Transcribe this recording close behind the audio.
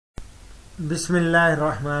بسم اللہ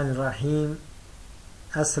الرحمن الرحیم۔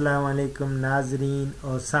 السلام علیکم ناظرین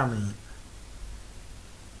اور سامعین،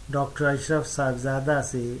 ڈاکٹر اشرف صاحبزادہ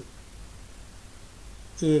سے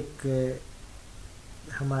ایک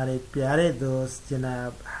ہمارے پیارے دوست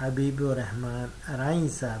جناب حبیب الرحمان ارائیں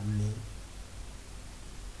صاحب نے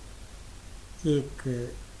ایک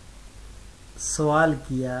سوال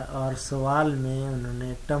کیا، اور سوال میں انہوں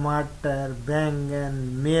نے ٹماٹر، بینگن،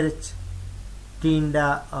 مرچ،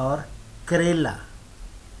 ٹینڈا اور کریلا،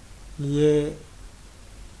 یہ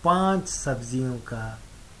 5 سبزیوں کا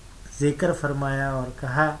ذکر فرمایا اور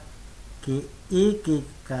کہا کہ ایک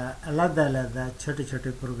ایک کا علیحدہ علیحدہ چھوٹے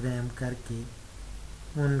چھوٹے پروگرام کر کے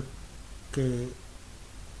ان کے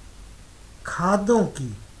کھادوں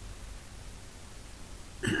کی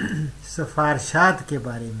سفارشات کے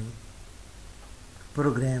بارے میں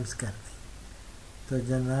پروگرامز کرتے۔ تو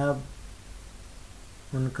جناب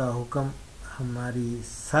ان کا حکم ہماری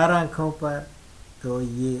سر آنکھوں پر، تو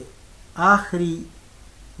یہ آخری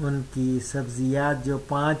ان کی سبزیات جو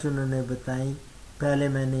 5 انہوں نے بتائیں، پہلے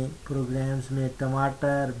میں نے پروگرامز میں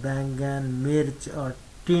ٹماٹر، بینگن، مرچ اور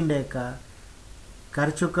ٹینڈے کا کر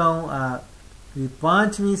چکا ہوں۔ یہ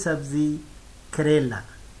 5ویں سبزی کریلا،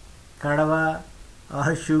 کڑوا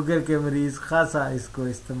اور شوگر کے مریض خاصا اس کو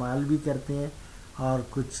استعمال بھی کرتے ہیں، اور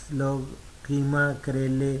کچھ لوگ قیمہ،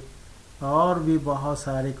 کریلے اور بھی بہت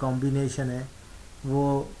سارے کمبینیشن ہیں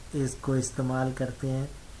وہ اس کو استعمال کرتے ہیں۔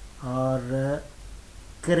 اور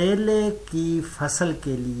کریلے کی فصل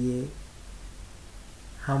کے لیے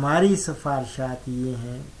ہماری سفارشات یہ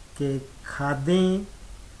ہیں کہ کھادیں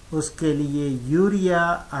اس کے لیے یوریا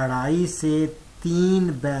 2.5 سے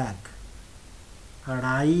 3 بیگ،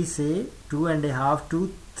 2.5 سے 2.5 to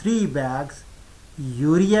 3 بیگز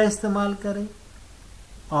یوریا استعمال کریں،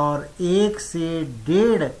 اور 1 سے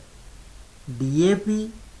 1.5 DAP،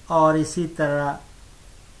 اور اسی طرح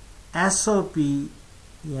SOP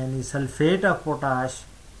یعنی سلفیٹ آف پوٹاش۔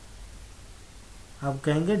 اب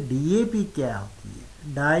کہیں گے DAP کیا ہوتی ہے؟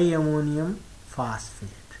 ڈائی امونیم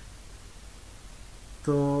فاسفیٹ۔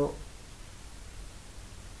 تو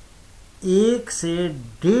 1 سے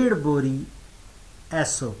 1.5 بوری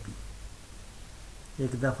SOP،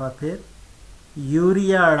 ایک دفعہ پھر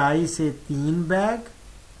یوریا 2.5 سے 3 بیگ،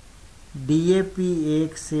 DAP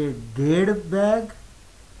 1 سے 1.5 بیگ،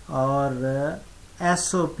 اور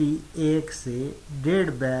SOP 1 سے 1.5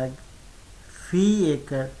 بیگ فی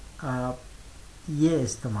ایکڑ آپ یہ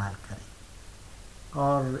استعمال کریں۔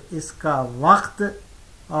 اور اس کا وقت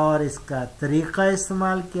اور اس کا طریقہ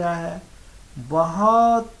استعمال کیا ہے؟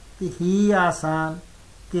 بہت ہی آسان،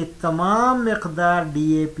 کہ تمام مقدار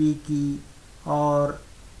DAP کی اور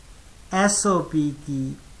SOP کی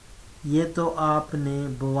یہ تو آپ نے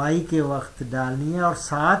بوائی کے وقت ڈالنی ہے، اور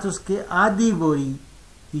ساتھ اس کے آدھی بوری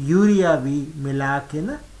یوریا بھی ملا کے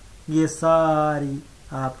نا، یہ ساری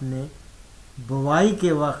آپ نے بوائی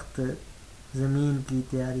کے وقت زمین کی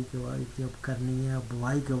تیاری کے وقت جب کرنی ہے،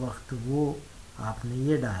 بوائی کے وقت وہ آپ نے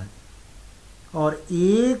یہ ڈال دی۔ اور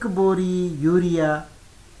 1 بوری یوریا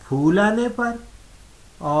پھول آنے پر،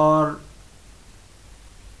 اور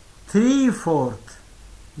 3/4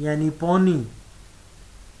 یعنی پونی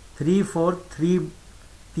 3/4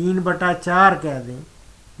 کہہ دیں،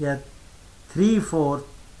 یا 3/4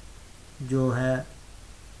 جو ہے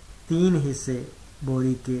 3 حصے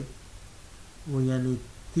بوری کے، وہ یعنی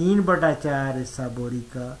 3/4 حصہ بوری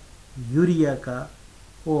کا یوریا کا،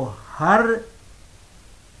 وہ ہر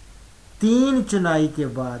 3 چنائی کے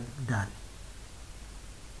بعد ڈالیں۔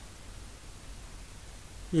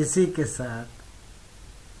 اسی کے ساتھ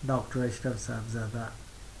ڈاکٹر اشرف صاحبزادہ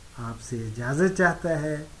آپ سے اجازت چاہتا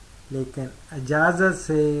ہے، لیکن اجازت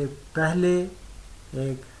سے پہلے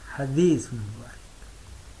ایک حدیث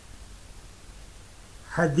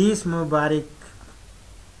مبارک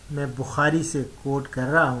میں بخاری سے کوٹ کر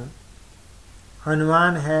رہا ہوں۔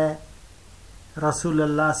 عنوان ہے رسول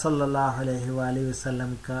اللہ صلی اللہ علیہ وآلہ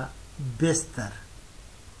وسلم کا بستر۔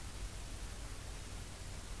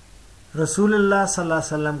 رسول اللہ صلی اللہ علیہ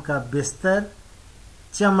وسلم کا بستر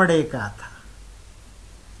چمڑے کا تھا،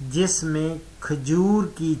 جس میں کھجور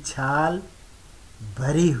کی چھال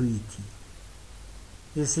بھری ہوئی تھی۔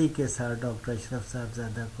 اسی کے ساتھ ڈاکٹر اشرف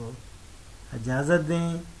صاحبزادہ کو اجازت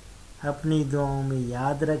دیں، اپنی دعاؤں میں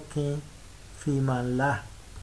یاد رکھیں۔ فی امان اللہ۔